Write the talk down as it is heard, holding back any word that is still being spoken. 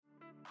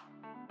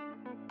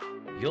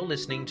You're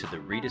listening to the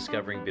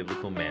Rediscovering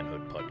Biblical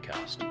Manhood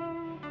podcast.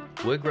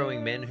 We're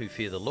growing men who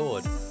fear the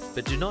Lord,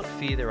 but do not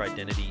fear their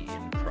identity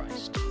in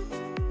Christ.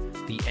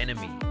 The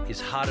enemy is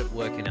hard at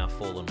work in our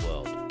fallen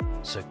world,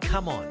 so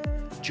come on,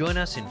 join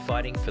us in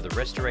fighting for the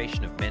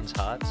restoration of men's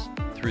hearts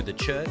through the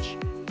church,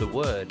 the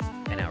Word,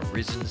 and our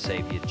risen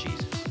Savior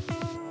Jesus.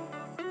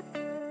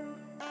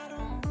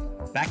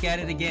 Back at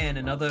it again,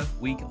 another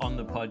week on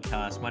the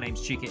podcast. My name's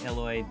Chicka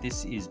Eloy.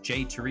 This is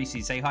Jay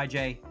Teresi. Say hi,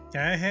 Jay.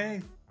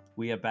 Hey.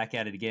 We are back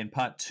at it again.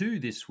 Part 2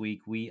 this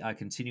week. We are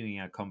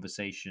continuing our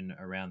conversation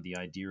around the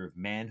idea of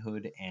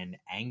manhood and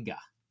anger.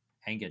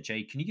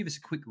 Jay, can you give us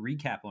a quick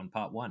recap on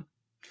part 1?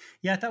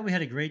 Yeah, I thought we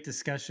had a great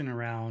discussion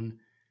around,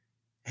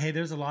 hey,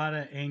 there's a lot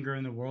of anger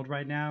in the world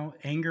right now.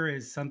 Anger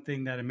is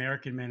something that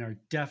American men are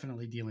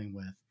definitely dealing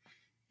with.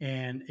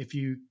 And if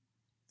you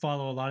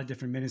follow a lot of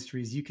different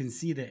ministries, you can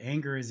see that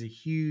anger is a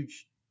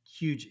huge,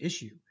 huge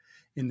issue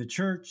in the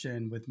church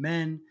and with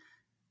men,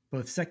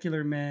 both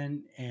secular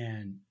men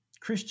and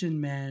Christian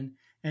men.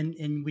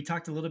 And we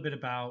talked a little bit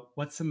about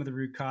what some of the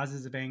root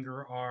causes of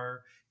anger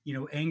are. You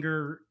know,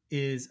 anger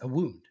is a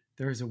wound.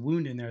 There is a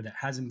wound in there that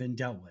hasn't been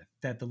dealt with,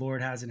 that the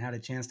Lord hasn't had a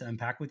chance to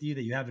unpack with you,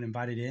 that you haven't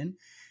invited in.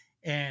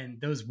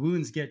 And those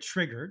wounds get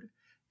triggered,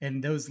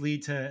 and those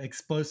lead to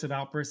explosive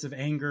outbursts of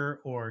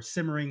anger or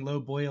simmering low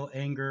boil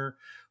anger,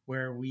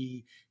 where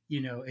we,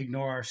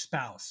 ignore our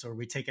spouse, or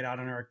we take it out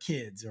on our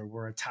kids, or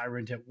we're a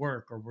tyrant at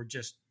work, or we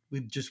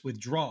just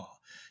withdraw.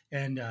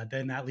 And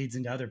then that leads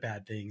into other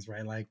bad things,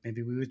 right? Like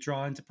maybe we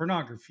withdraw into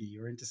pornography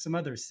or into some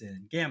other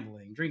sin,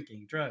 gambling,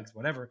 drinking, drugs,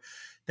 whatever.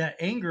 That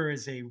anger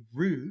is a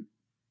root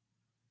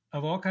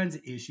of all kinds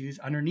of issues.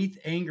 Underneath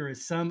anger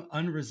is some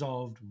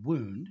unresolved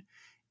wound.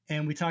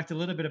 And we talked a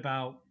little bit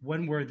about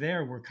when we're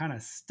there, we're kind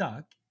of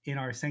stuck in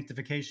our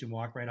sanctification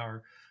walk, right?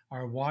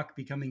 Our walk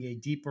becoming a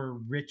deeper,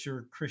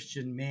 richer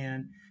Christian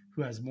man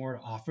who has more to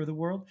offer the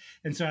world.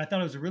 And so I thought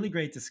it was a really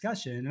great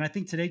discussion. And I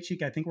think today,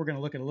 Chicka, I think we're going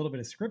to look at a little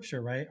bit of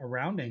scripture, right,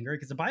 around anger,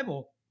 because the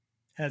Bible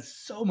has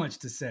so much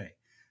to say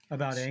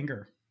about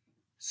anger.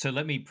 So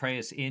let me pray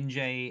us in,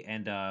 Jay,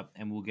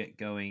 and we'll get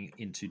going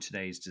into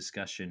today's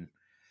discussion.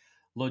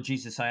 Lord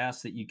Jesus, I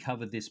ask that you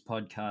cover this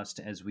podcast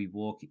as we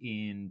walk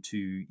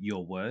into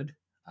your word.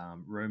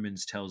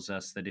 Romans tells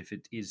us that if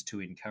it is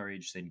to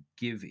encourage, then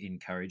give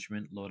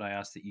encouragement. Lord, I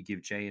ask that you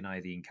give Jay and I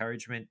the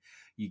encouragement.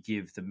 You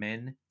give the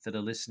men that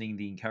are listening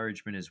the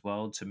encouragement as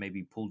well to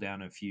maybe pull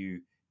down a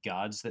few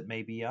guards that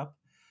may be up,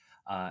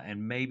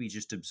 and maybe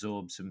just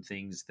absorb some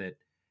things that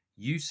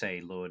you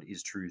say, Lord,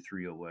 is true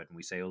through your word. And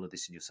we say all of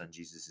this in your son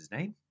Jesus'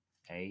 name.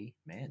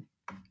 Amen.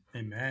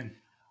 Amen.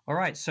 All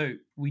right, so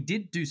we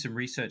did do some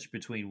research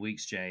between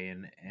weeks, Jay,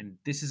 and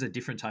this is a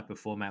different type of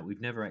format.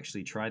 We've never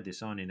actually tried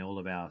this on in all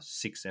of our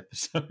 6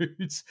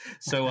 episodes.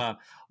 So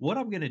what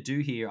I'm going to do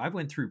here, I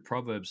went through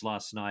Proverbs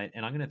last night,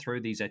 and I'm going to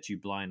throw these at you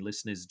blind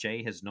listeners.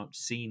 Jay has not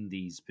seen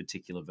these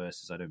particular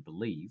verses, I don't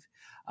believe.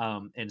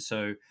 And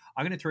so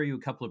I'm going to throw you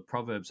a couple of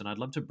Proverbs, and I'd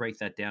love to break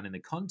that down in the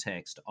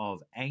context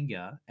of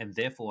anger and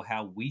therefore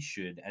how we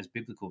should, as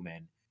biblical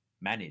men,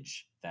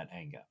 manage that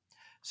anger.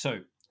 So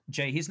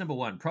Jay, here's number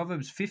 1.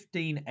 Proverbs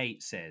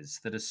 15:8 says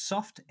that a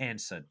soft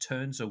answer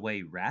turns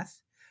away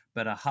wrath,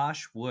 but a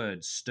harsh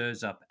word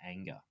stirs up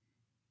anger.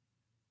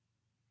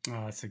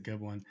 Oh, that's a good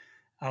one.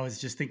 I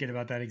was just thinking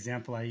about that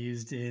example I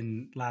used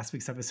in last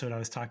week's episode. I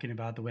was talking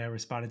about the way I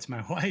responded to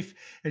my wife,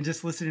 and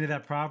just listening to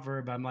that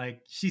proverb, I'm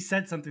like, she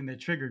said something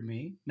that triggered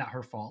me, not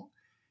her fault.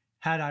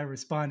 Had I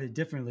responded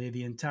differently,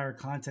 the entire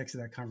context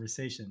of that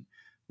conversation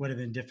would have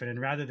been different.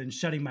 And rather than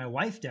shutting my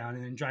wife down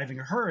and then driving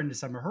her into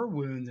some of her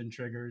wounds and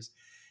triggers,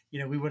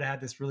 we would have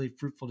had this really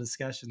fruitful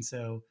discussion.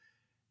 So,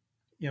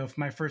 if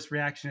my first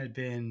reaction had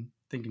been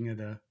thinking of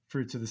the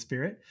fruits of the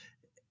Spirit,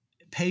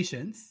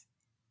 patience,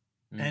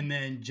 and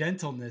then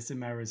gentleness in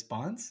my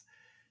response,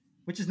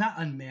 which is not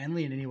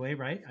unmanly in any way,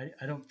 right?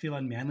 I don't feel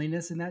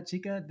unmanliness in that,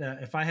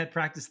 Chicka. If I had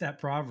practiced that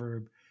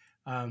proverb,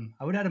 I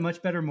would have had a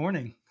much better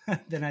morning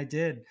than I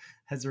did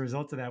as a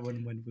result of that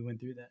when we went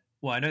through that.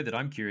 Well, I know that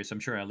I'm curious. I'm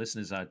sure our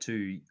listeners are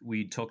too.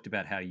 We talked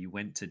about how you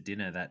went to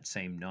dinner that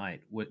same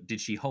night. Did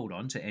she hold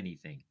on to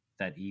anything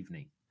that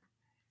evening?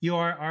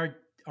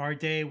 Our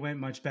day went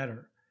much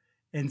better.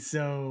 And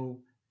so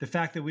the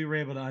fact that we were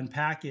able to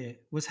unpack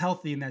it was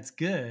healthy, and that's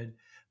good.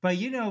 But,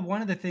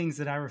 one of the things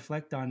that I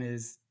reflect on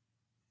is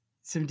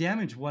some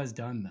damage was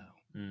done,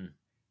 though.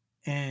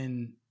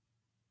 And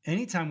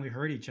anytime we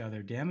hurt each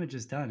other, damage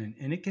is done.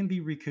 And it can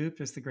be recouped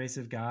with the grace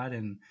of God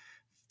and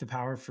the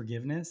power of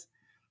forgiveness.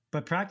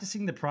 But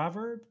practicing the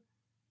proverb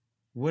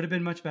would have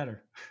been much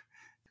better.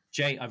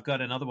 Jay, I've got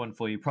another one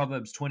for you.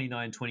 Proverbs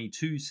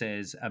 29:22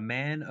 says, a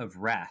man of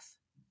wrath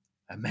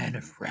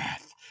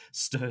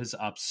stirs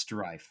up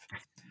strife.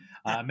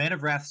 A man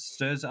of wrath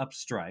stirs up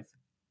strife,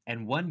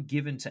 and one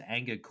given to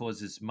anger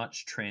causes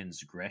much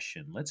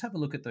transgression. Let's have a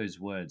look at those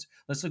words.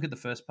 Let's look at the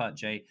first part,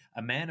 Jay.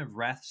 A man of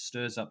wrath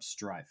stirs up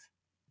strife.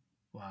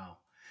 Wow.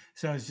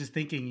 So I was just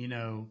thinking,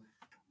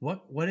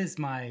 what is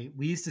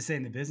we used to say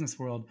in the business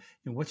world,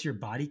 what's your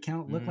body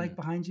count look like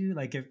behind you?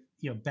 Like if,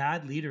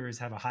 bad leaders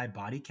have a high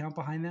body count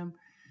behind them,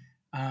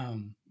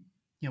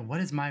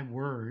 What is my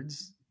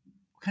words?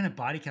 What kind of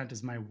body count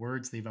does my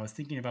words leave? I was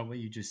thinking about what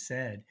you just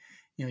said.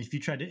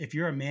 If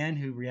you're a man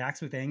who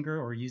reacts with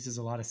anger or uses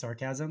a lot of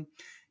sarcasm,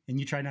 and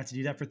you try not to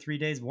do that for 3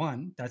 days,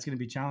 one, that's going to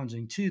be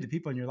challenging. Two, the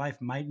people in your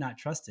life might not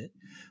trust it.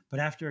 But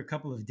after a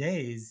couple of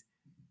days,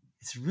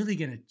 it's really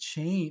going to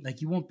change.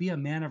 Like, you won't be a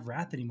man of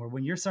wrath anymore.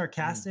 When you're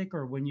sarcastic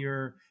or when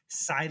you're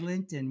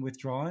silent and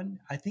withdrawn,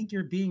 I think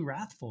you're being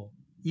wrathful.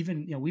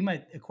 Even, we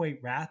might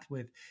equate wrath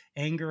with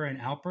anger and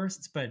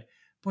outbursts, but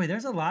boy,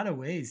 there's a lot of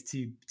ways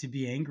to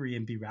be angry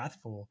and be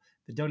wrathful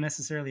that don't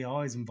necessarily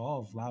always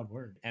involve loud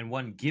words. And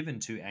one given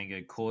to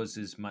anger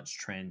causes much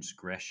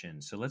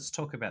transgression. So let's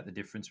talk about the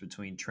difference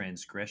between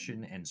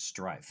transgression and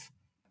strife.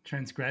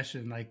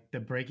 Transgression, like the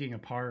breaking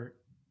apart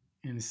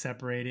and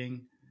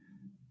separating.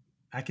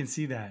 I can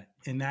see that.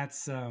 And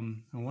that's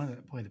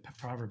the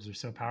Proverbs are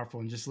so powerful,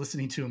 and just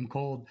listening to them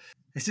cold,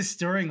 it's just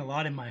stirring a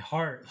lot in my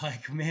heart.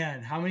 Like,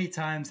 man, how many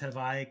times have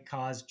I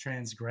caused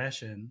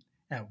transgression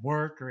at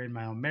work or in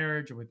my own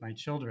marriage or with my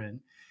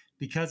children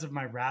because of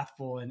my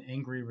wrathful and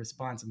angry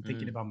response? I'm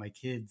thinking about my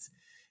kids,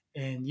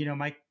 and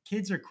my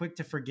kids are quick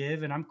to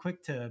forgive, and I'm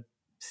quick to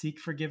seek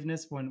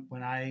forgiveness when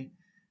I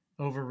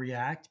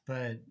overreact.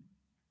 But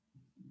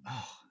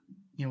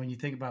when you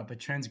think about, but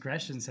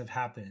transgressions have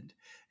happened,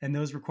 and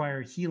those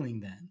require healing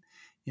then.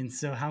 And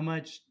so how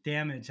much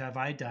damage have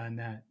I done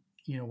that,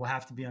 will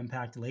have to be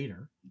unpacked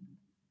later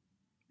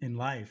in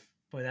life?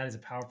 Boy, that is a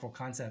powerful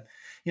concept.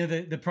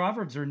 The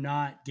Proverbs are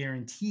not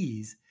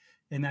guarantees.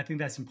 And I think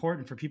that's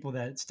important for people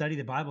that study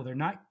the Bible. They're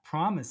not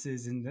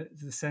promises in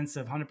the sense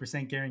of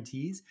 100%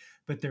 guarantees,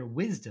 but they're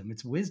wisdom.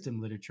 It's wisdom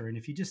literature. And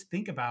if you just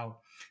think about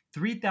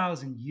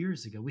 3,000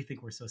 years ago, we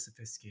think we're so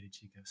sophisticated,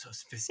 Chicka, so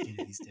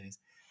sophisticated these days.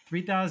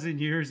 3,000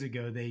 years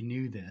ago, they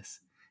knew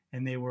this,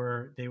 and they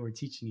were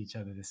teaching each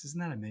other this. Isn't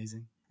that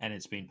amazing? And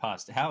it's been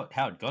passed. How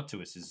it got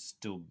to us is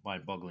still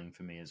mind-boggling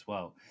for me as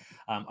well.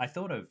 I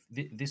thought of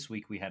this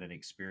week we had an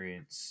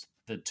experience,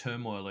 the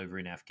turmoil over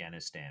in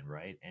Afghanistan,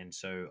 right? And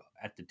so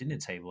at the dinner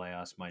table, I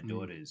asked my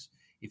daughters,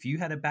 if you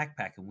had a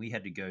backpack and we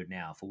had to go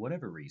now for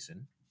whatever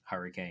reason,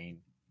 hurricane,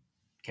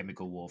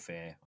 chemical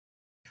warfare,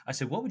 I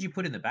said, what would you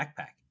put in the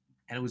backpack?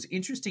 And it was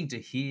interesting to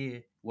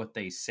hear what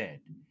they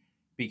said,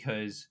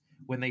 because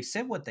when they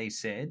said what they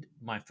said,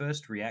 my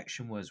first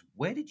reaction was,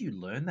 where did you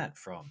learn that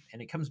from?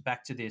 And it comes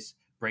back to this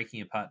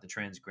breaking apart the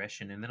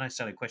transgression. And then I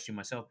started questioning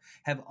myself,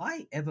 have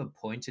I ever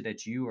pointed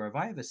at you, or have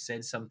I ever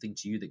said something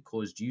to you that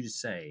caused you to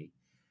say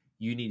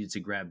you needed to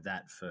grab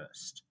that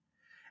first?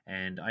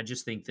 And I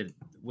just think that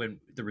when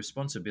the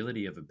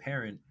responsibility of a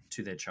parent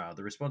to their child,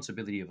 the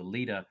responsibility of a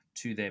leader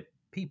to their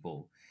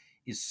people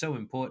is so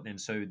important.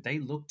 And so they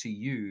look to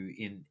you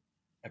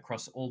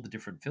across all the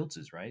different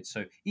filters, right?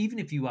 So even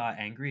if you are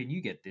angry, and you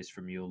get this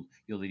from your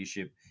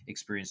leadership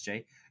experience,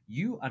 Jay,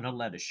 you are not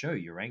allowed to show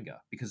your anger,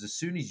 because as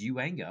soon as you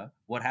anger,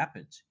 what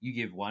happens? You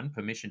give, one,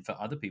 permission for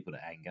other people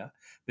to anger,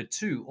 but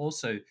two,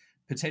 also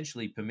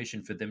potentially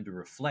permission for them to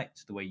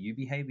reflect the way you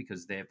behave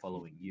because they're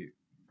following you.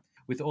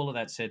 With all of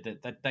that said,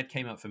 that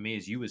came up for me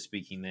as you were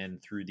speaking then,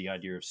 through the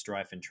idea of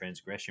strife and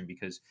transgression,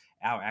 because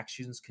our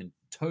actions can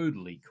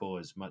totally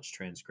cause much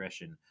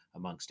transgression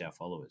amongst our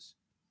followers.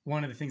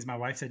 One of the things my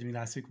wife said to me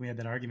last week when we had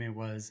that argument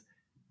was,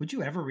 would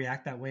you ever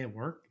react that way at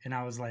work? And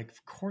I was like,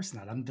 of course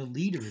not. I'm the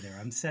leader there.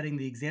 I'm setting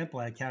the example.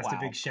 I cast a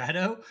big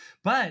shadow.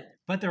 But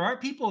there are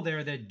people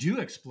there that do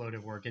explode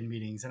at work in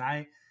meetings.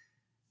 And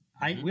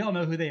we all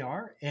know who they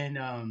are. And,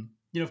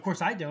 of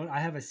course I don't.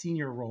 I have a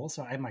senior role.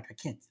 So I'm like, I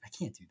can't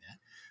do that.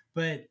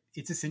 But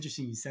it's just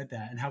interesting you said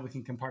that, and how we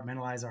can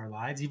compartmentalize our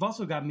lives. You've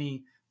also got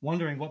me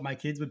wondering what my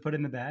kids would put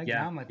in the bag.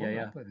 Yeah, now I'm like, what would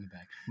I put in the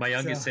bag? My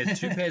youngest said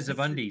 2 pairs of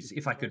undies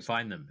if I could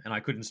find them, and I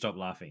couldn't stop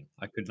laughing.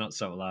 I could not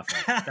stop laughing.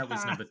 That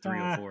was number 3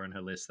 or 4 on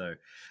her list, though.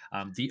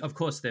 Of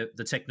course,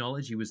 the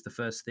technology was the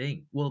first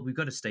thing. Well, we've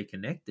got to stay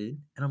connected,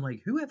 and I'm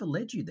like, whoever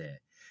led you there?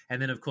 And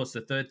then, of course,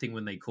 the third thing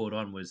when they caught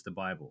on was the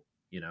Bible.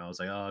 I was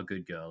like, oh,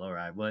 good girl. All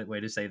right,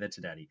 way to say that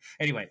to Daddy.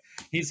 Anyway,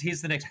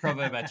 here's the next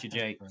proverb at you,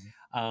 Jay.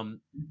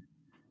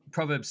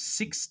 Proverbs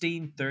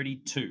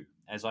 16:32,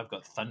 as I've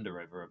got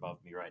thunder over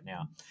above me right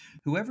now.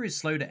 Whoever is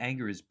slow to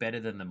anger is better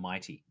than the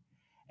mighty,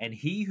 and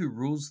he who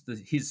rules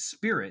his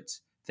spirit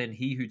than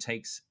he who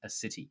takes a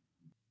city.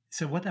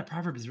 So what that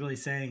proverb is really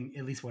saying,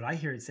 at least what I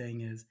hear it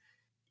saying, is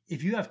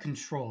if you have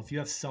control, if you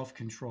have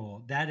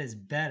self-control, that is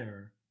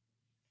better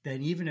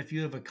than even if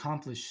you have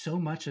accomplished so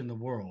much in the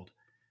world,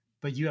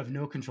 but you have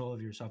no control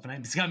of yourself.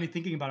 And it's got me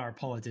thinking about our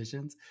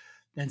politicians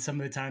and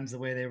some of the times the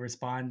way they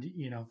respond,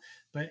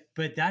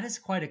 but that is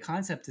quite a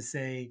concept to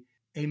say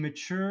a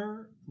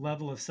mature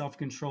level of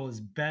self-control is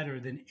better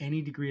than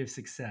any degree of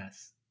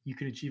success you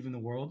can achieve in the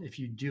world if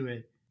you do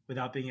it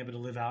without being able to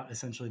live out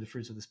essentially the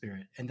fruits of the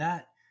Spirit. And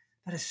that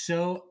is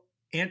so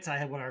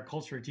anti what our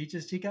culture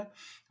teaches, Chicka.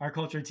 Our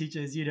culture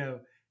teaches,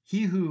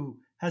 he who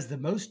has the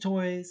most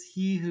toys,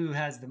 he who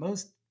has the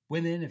most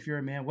women, if you're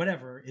a man,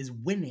 whatever, is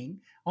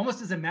winning. Almost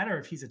doesn't matter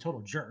if he's a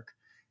total jerk.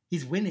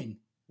 He's winning.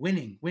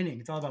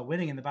 It's all about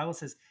winning. And the Bible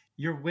says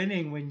you're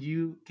winning when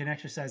you can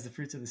exercise the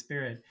fruits of the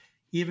Spirit,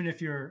 even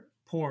if you're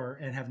poor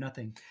and have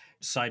nothing.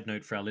 Side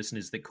note for our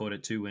listeners that caught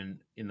it too, when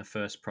in the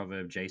first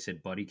proverb, Jay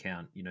said body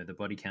count. The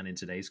body count in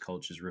today's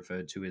culture is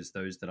referred to as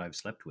those that I've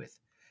slept with.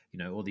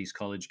 All these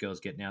college girls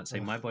getting out and say,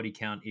 my body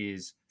count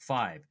is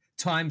 5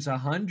 times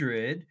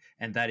 100.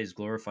 And that is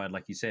glorified.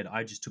 Like you said,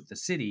 I just took the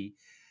city,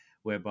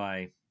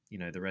 whereby,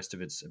 the rest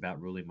of it's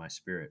about ruling my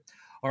spirit.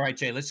 All right,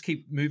 Jay, let's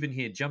keep moving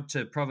here. Jump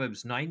to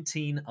Proverbs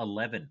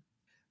 19:11.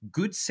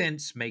 Good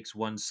sense makes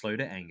one slow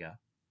to anger,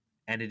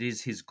 and it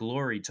is his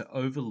glory to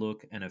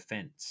overlook an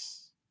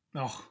offense.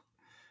 Oh,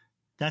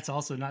 that's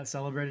also not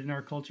celebrated in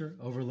our culture,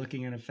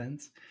 overlooking an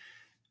offense.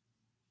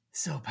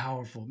 So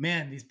powerful,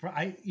 man.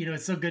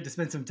 It's so good to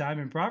spend some time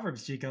in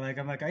Proverbs, Chicka.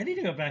 I'm like, I need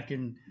to go back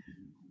and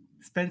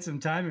spend some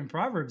time in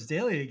Proverbs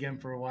daily again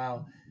for a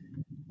while.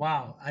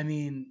 Wow. I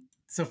mean,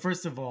 so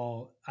first of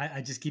all,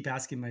 I just keep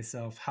asking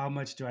myself, how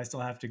much do I still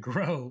have to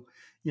grow?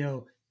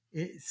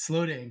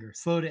 Slow to anger,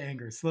 slow to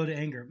anger, slow to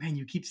anger. Man,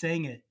 you keep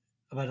saying it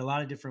about a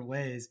lot of different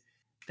ways.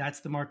 That's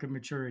the mark of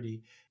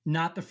maturity.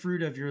 Not the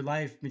fruit of your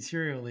life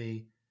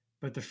materially,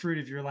 but the fruit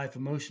of your life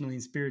emotionally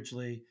and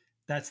spiritually.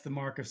 That's the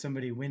mark of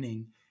somebody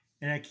winning.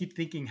 And I keep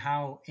thinking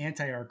how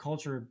anti our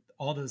culture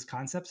all those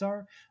concepts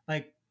are.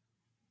 Like,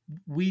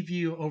 we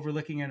view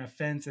overlooking an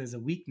offense as a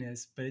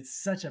weakness, but it's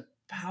such a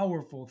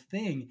powerful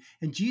thing.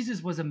 And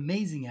Jesus was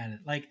amazing at it.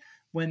 Like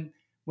when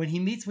he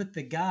meets with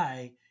the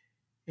guy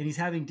and he's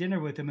having dinner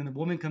with him and the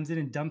woman comes in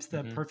and dumps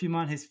the perfume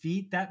on his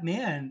feet, that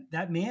man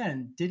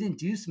didn't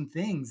do some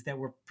things that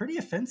were pretty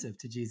offensive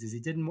to Jesus. He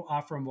didn't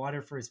offer him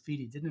water for his feet.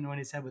 He didn't anoint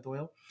his head with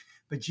oil.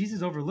 But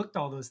Jesus overlooked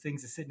all those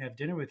things to sit and have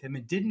dinner with him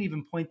and didn't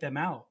even point them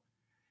out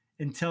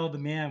until the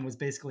man was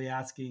basically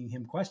asking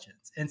him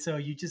questions. And so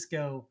you just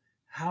go,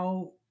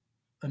 how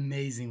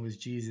amazing was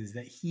Jesus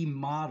that he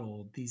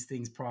modeled these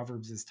things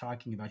Proverbs is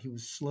talking about. He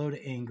was slow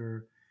to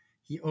anger.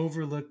 He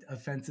overlooked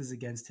offenses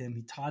against him.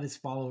 He taught his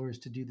followers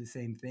to do the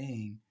same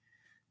thing.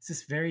 It's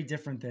just very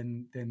different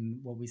than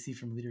what we see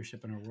from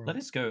leadership in our world. Let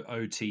us go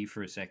OT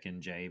for a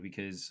second, Jay,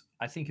 because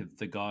I think of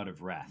the God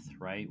of wrath,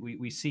 right?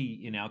 We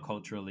see in our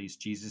culture, at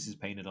least, Jesus is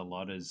painted a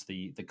lot as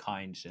the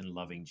kind and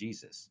loving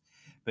Jesus.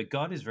 But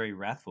God is very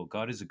wrathful.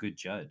 God is a good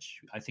judge.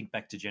 I think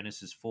back to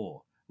Genesis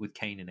 4 with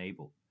Cain and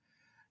Abel.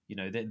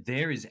 That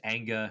there is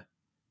anger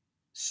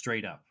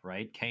straight up,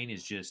 right? Cain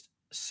is just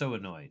so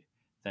annoyed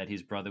that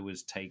his brother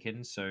was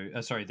taken.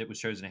 That was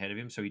chosen ahead of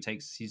him. So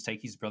he's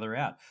take his brother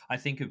out. I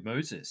think of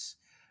Moses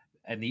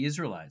and the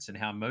Israelites and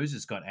how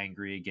Moses got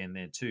angry again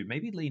there too.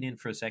 Maybe lean in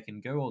for a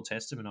second. Go Old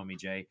Testament on me,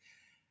 Jay.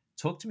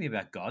 Talk to me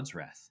about God's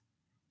wrath.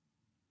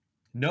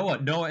 Noah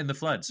and the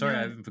flood. Sorry,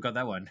 I even forgot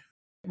that one.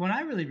 When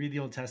I really read the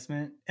Old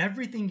Testament,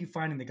 everything you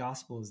find in the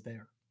gospel is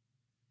there.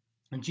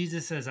 And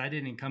Jesus says, I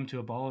didn't come to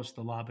abolish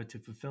the law, but to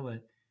fulfill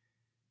it.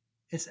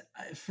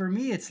 For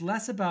me, it's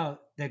less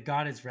about that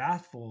God is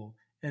wrathful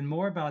and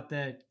more about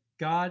that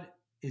God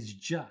is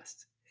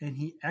just and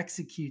he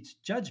executes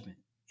judgment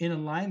in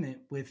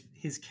alignment with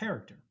his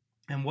character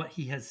and what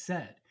he has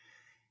said.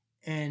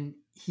 And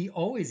he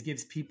always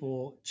gives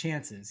people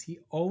chances. He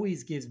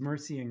always gives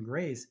mercy and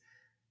grace.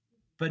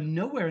 But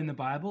nowhere in the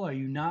Bible are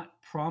you not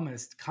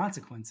promised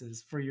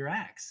consequences for your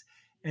acts.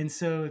 And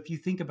so if you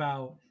think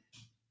about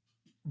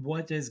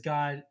what does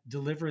God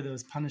deliver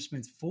those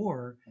punishments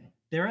for,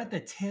 they're at the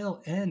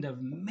tail end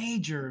of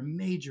major,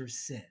 major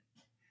sin.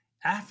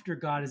 After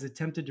God has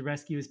attempted to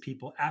rescue his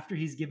people, after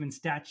he's given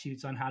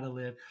statutes on how to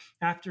live,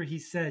 after he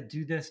said,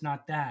 do this,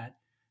 not that,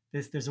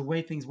 there's a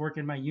way things work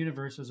in my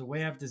universe, there's a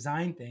way I've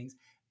designed things,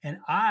 and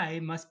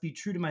I must be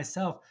true to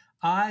myself.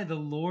 I, the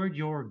Lord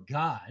your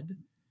God,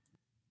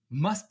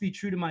 must be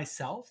true to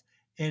myself,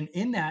 and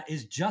in that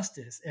is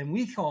justice, and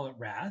we call it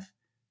wrath.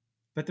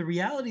 But the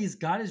reality is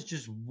God is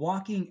just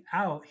walking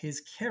out his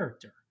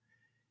character.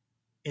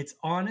 It's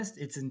honest,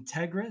 it's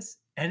integrous,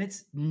 and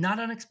it's not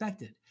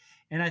unexpected.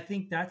 And I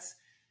think that's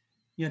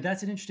an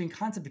interesting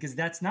concept because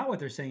that's not what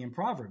they're saying in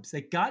Proverbs.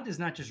 Like God does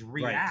not just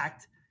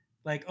react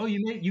like, oh,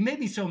 you made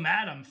me so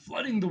mad, I'm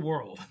flooding the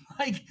world.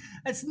 Like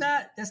that's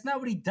not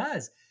what he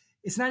does.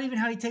 It's not even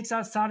how he takes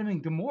out Sodom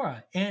and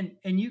Gomorrah. And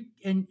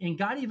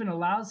God even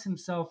allows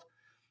himself,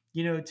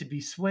 to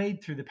be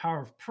swayed through the power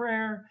of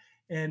prayer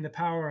and the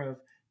power of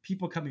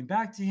people coming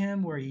back to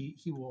him, where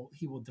he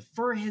will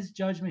defer his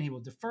judgment, he will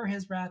defer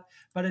his wrath,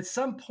 but at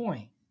some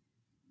point,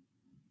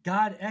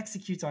 God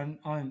executes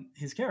on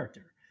his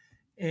character,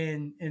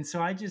 and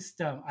so I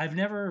just I've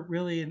never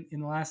really in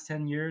the last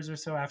 10 years or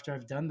so after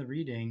I've done the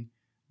reading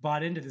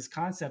bought into this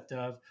concept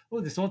of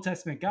this Old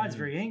Testament God is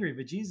very angry,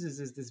 but Jesus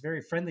is this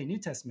very friendly New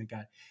Testament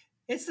God.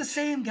 It's the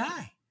same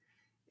guy.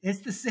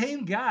 It's the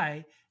same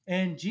guy,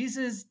 and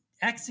Jesus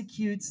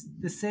executes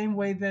the same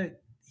way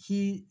that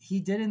he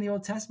did in the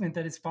Old Testament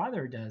that his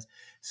Father does.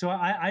 So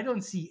I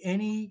don't see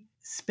any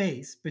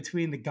space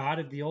between the God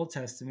of the Old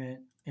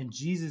Testament and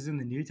Jesus in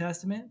the New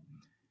Testament.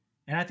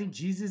 And I think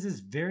Jesus is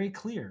very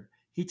clear.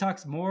 He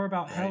talks more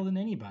about hell than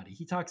anybody.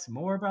 He talks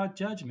more about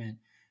judgment.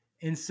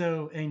 And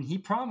he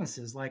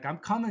promises, like, I'm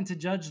coming to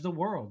judge the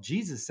world.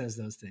 Jesus says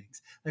those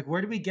things. Like,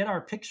 where do we get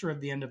our picture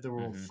of the end of the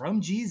world?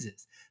 From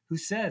Jesus, who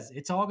says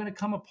it's all going to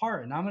come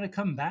apart and I'm going to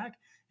come back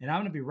and I'm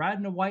going to be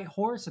riding a white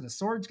horse and a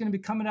sword's going to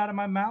be coming out of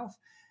my mouth.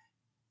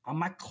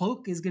 My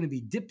cloak is going to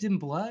be dipped in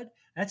blood.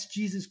 That's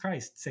Jesus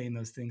Christ saying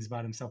those things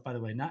about himself, by the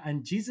way.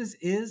 And Jesus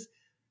is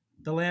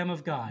the Lamb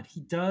of God. He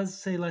does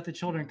say, let the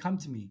children come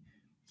to me.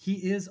 He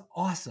is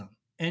awesome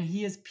and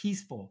he is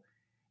peaceful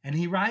and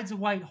he rides a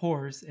white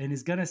horse and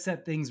is going to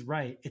set things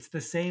right. It's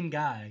the same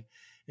guy.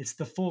 It's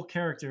the full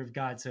character of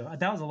God. So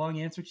that was a long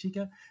answer,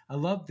 Chicka. I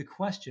love the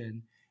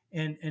question.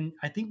 And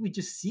I think we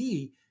just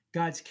see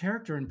God's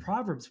character in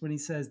Proverbs when he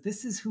says,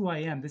 this is who I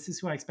am. This is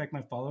who I expect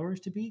my followers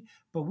to be.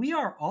 But we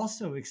are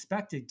also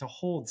expected to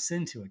hold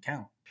sin to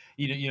account.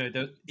 In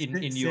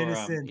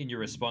your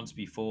response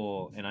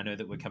before, and I know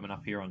that we're coming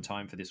up here on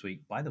time for this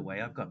week. By the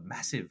way, I've got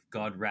massive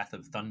God wrath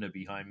of thunder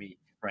behind me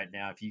right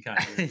now. If you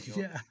can't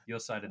hear it, your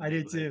side of the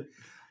neighborhood. I do too.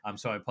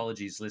 So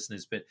apologies,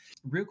 listeners. But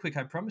real quick,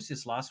 I promised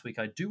this last week.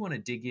 I do want to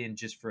dig in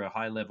just for a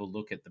high level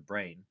look at the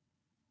brain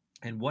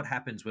and what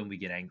happens when we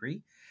get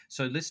angry.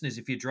 So listeners,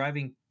 if you're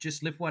driving,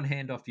 just lift one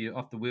hand off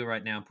the wheel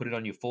right now and put it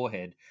on your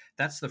forehead.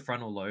 That's the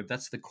frontal lobe.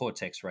 That's the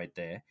cortex right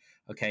there.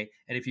 Okay.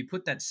 And if you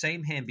put that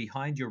same hand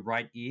behind your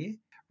right ear,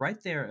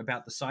 right there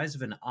about the size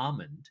of an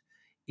almond,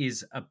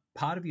 is a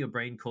part of your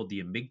brain called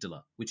the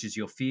amygdala, which is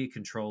your fear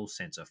control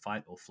sensor,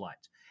 fight or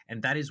flight.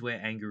 And that is where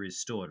anger is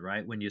stored,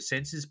 right? When your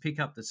senses pick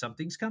up that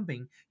something's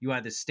coming, you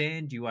either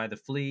stand, you either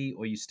flee,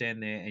 or you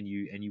stand there and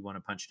you want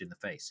to punch it in the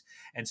face.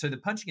 And so the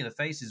punching in the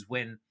face is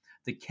when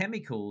the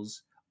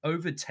chemicals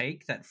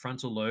overtake that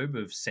frontal lobe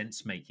of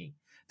sense making,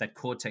 that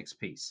cortex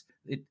piece.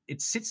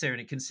 It sits there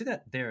and it can sit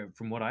there,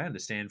 from what I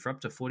understand, for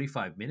up to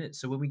 45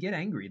 minutes. So when we get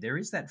angry, there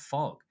is that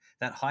fog,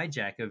 that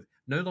hijack of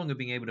no longer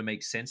being able to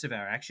make sense of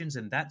our actions.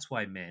 And that's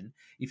why, men,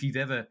 if you've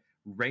ever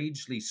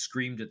ragely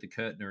screamed at the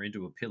curtain or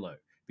into a pillow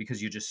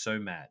because you're just so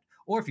mad,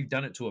 or if you've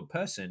done it to a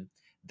person,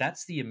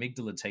 that's the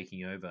amygdala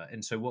taking over.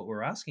 And so what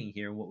we're asking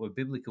here and what we're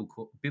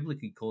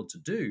biblically called to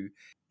do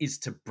is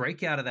to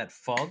break out of that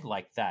fog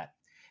like that.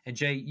 And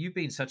Jay, you've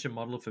been such a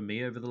model for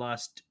me over the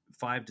last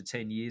 5 to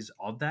 10 years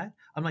of that.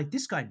 I'm like,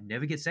 this guy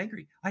never gets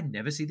angry. I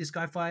never see this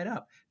guy fired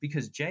up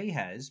because Jay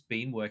has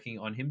been working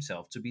on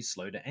himself to be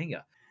slow to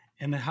anger.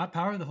 And the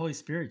power of the Holy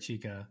Spirit,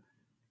 Chicka,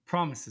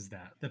 promises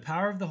that. The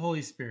power of the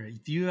Holy Spirit,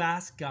 if you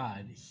ask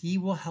God, he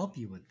will help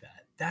you with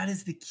that. That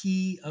is the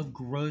key of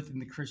growth in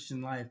the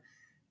Christian life,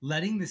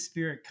 letting the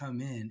Spirit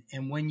come in.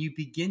 And when you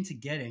begin to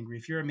get angry,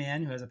 if you're a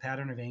man who has a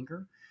pattern of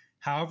anger,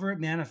 however it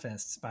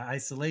manifests, by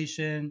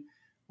isolation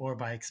or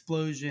by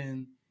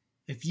explosion,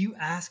 if you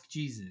ask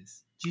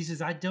Jesus,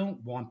 I don't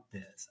want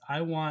this.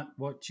 I want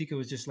what Chicka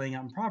was just laying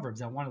out in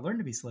Proverbs. I want to learn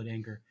to be slow to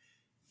anger.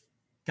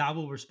 God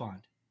will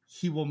respond.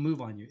 He will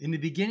move on you. In the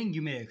beginning,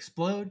 you may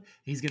explode.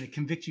 He's going to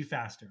convict you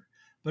faster.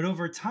 But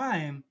over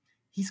time,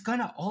 he's going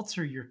to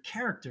alter your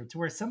character to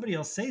where somebody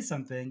else say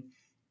something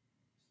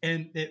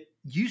and it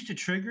used to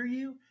trigger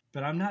you,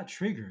 but I'm not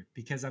triggered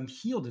because I'm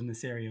healed in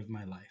this area of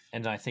my life.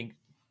 And I think,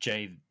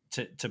 Jay,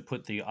 to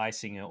put the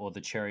icing or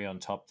the cherry on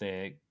top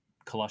there,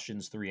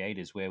 Colossians 3:8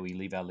 is where we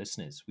leave our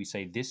listeners. We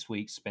say this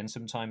week, spend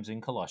some time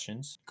in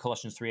Colossians.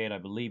 Colossians 3:8, I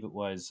believe it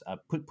was,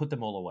 put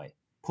them all away.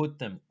 Put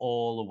them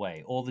all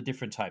away. All the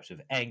different types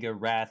of anger,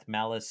 wrath,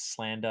 malice,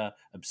 slander,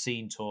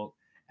 obscene talk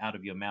out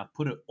of your mouth.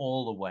 Put it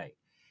all away.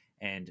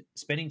 And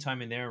spending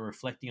time in there and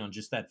reflecting on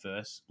just that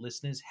verse,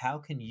 listeners, how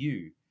can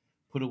you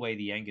put away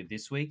the anger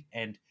this week?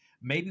 And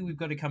maybe we've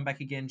got to come back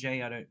again,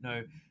 Jay, I don't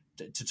know,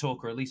 to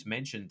talk or at least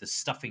mention the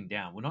stuffing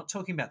down. We're not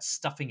talking about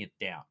stuffing it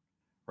down,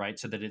 right?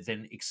 So that it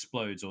then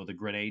explodes or the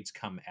grenades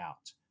come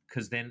out.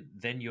 Because then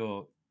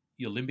your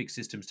limbic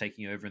system's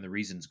taking over and the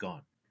reason's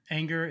gone.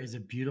 Anger is a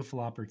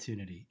beautiful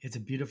opportunity. It's a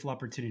beautiful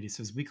opportunity.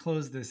 So as we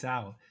close this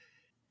out,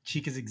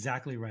 Chicka's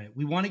exactly right.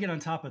 We want to get on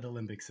top of the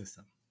limbic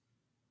system.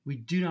 We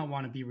do not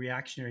want to be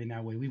reactionary in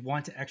that way. We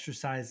want to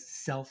exercise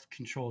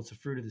self-control. It's a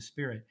fruit of the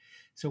Spirit.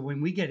 So when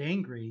we get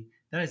angry,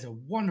 that is a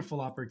wonderful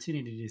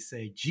opportunity to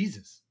say,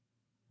 Jesus,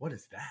 what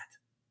is that?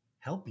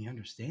 Help me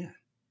understand.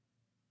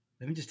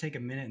 Let me just take a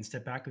minute and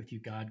step back with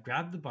you, God.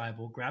 Grab the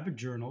Bible, grab a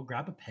journal,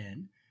 grab a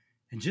pen,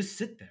 and just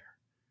sit there.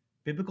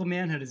 Biblical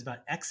manhood is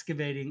about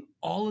excavating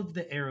all of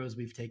the arrows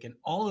we've taken,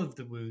 all of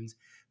the wounds,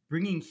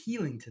 bringing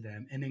healing to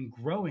them, and then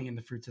growing in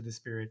the fruits of the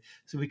Spirit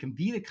so we can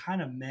be the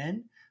kind of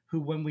men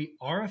who, when we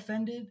are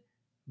offended,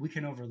 we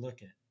can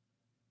overlook it.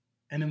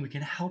 And then we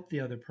can help the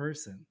other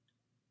person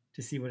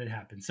to see what had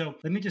happened. So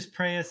let me just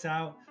pray us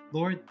out.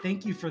 Lord,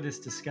 thank you for this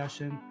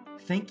discussion.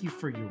 Thank you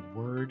for your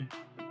word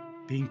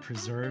being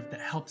preserved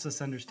that helps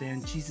us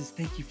understand. Jesus,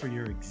 thank you for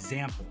your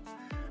example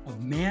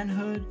of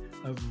manhood,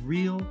 of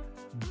real,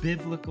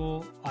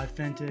 biblical,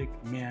 authentic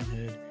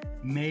manhood.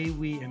 May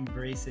we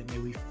embrace it. May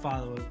we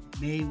follow it.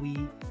 May we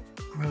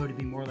grow to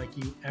be more like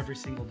you every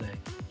single day.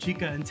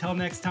 Chicka, until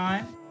next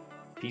time.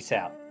 Peace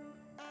out.